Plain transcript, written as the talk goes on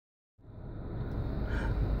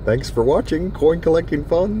Thanks for watching Coin Collecting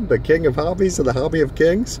Fun, the king of hobbies and the hobby of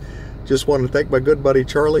kings. Just want to thank my good buddy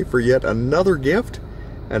Charlie for yet another gift,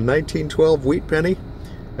 a 1912 wheat penny.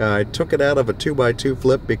 I took it out of a 2x2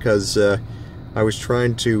 flip because I was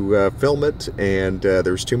trying to film it and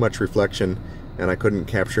there was too much reflection and I couldn't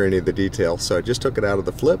capture any of the details. So I just took it out of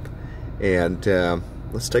the flip and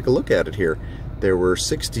let's take a look at it here. There were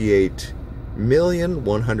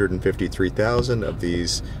 68,153,000 of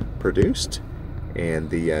these produced, and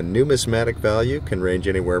the numismatic value can range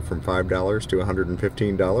anywhere from $5 to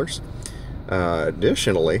 $115.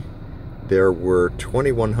 Additionally, there were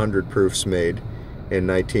 2,100 proofs made in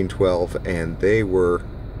 1912, and they were,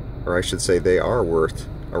 or I should say they are worth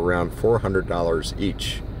around $400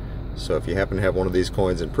 each. So if you happen to have one of these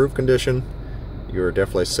coins in proof condition, you're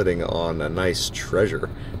definitely sitting on a nice treasure.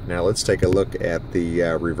 Now let's take a look at the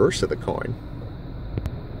reverse of the coin.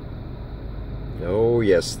 Oh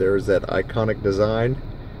yes, there's that iconic design.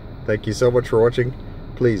 Thank you so much for watching.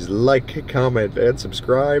 Please like, comment, and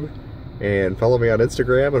subscribe. And follow me on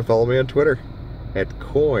Instagram and follow me on Twitter at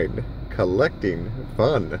Coin Collecting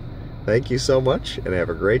Fun. Thank you so much and have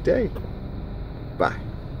a great day. Bye.